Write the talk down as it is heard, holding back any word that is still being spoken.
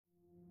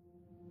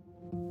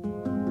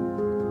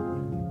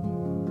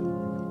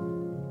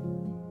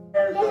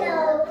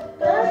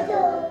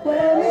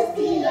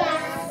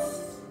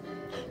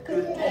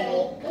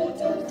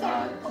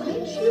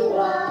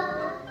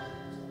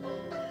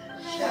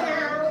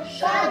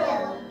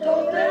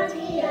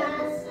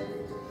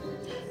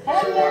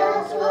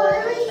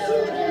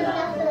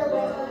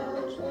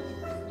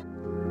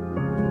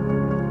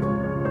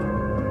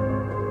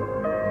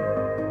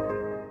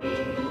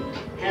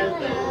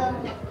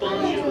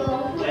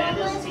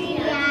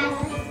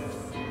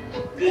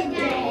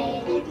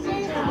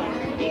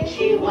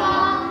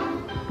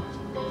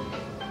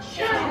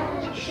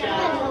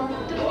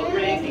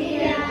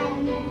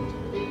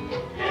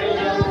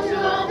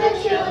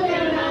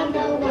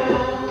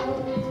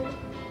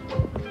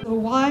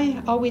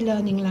Why are we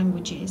learning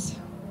languages?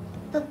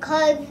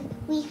 Because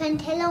we can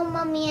tell our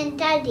mummy and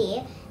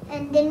daddy,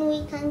 and then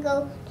we can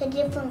go to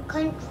different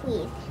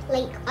countries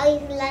like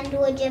Iceland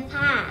or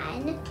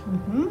Japan.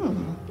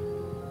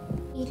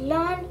 We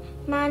learn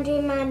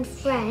Mandarin and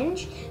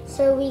French,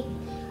 so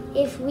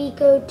if we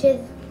go to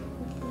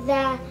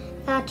that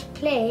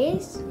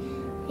place,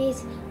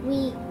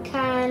 we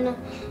can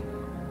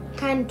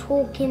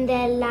talk in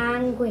their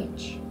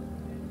language.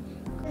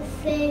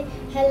 Say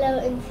hello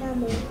in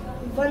Tamil,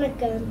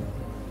 Vanakkam.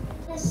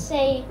 Let's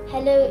say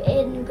hello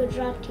in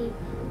Gujarati,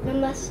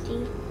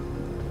 Namaste.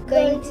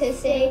 Going to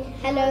say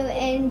hello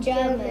in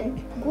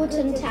German,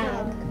 Guten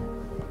Tag.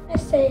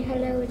 Let's say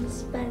hello in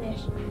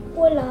Spanish,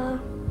 Hola.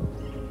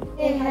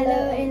 Say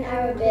hello in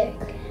Arabic,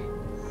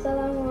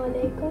 Assalamu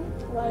alaikum.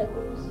 Wa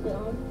alaikum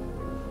assalam.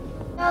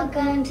 We're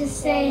going to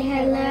say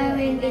hello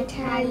in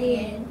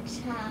Italian,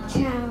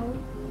 Ciao.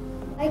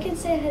 I can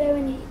say hello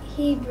in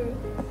Hebrew,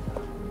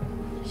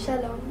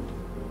 Shalom.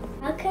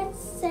 I can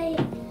say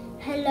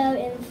hello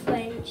in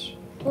French,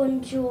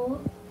 Bonjour.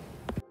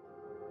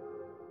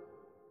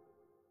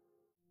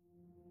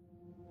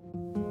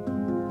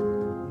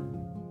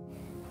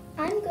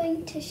 I'm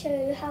going to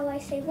show you how I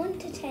say 1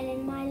 to 10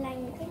 in my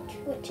language,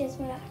 which is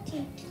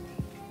Marathi.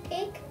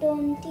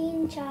 1,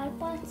 2, 3, 4,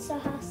 5,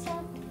 6,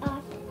 7,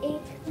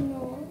 8,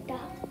 9, 10.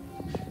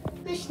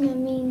 Krishna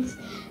means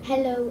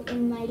hello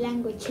in my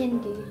language,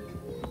 Hindu.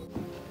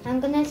 I'm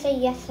gonna say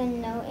yes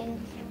and no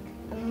in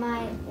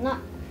my,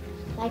 not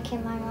like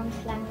in my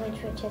mom's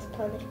language, which is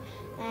Polish.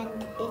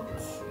 And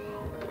it's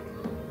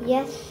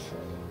yes,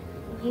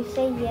 you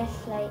say yes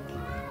like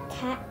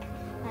tak,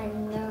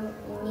 and no,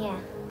 yeah.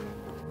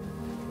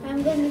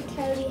 I'm gonna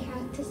tell you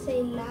how to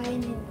say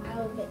lion in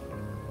Arabic.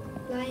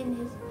 Lion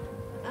is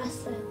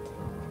Asad.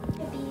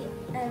 I'll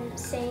be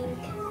saying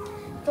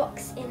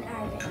fox in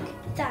Arabic,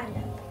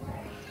 Thalab.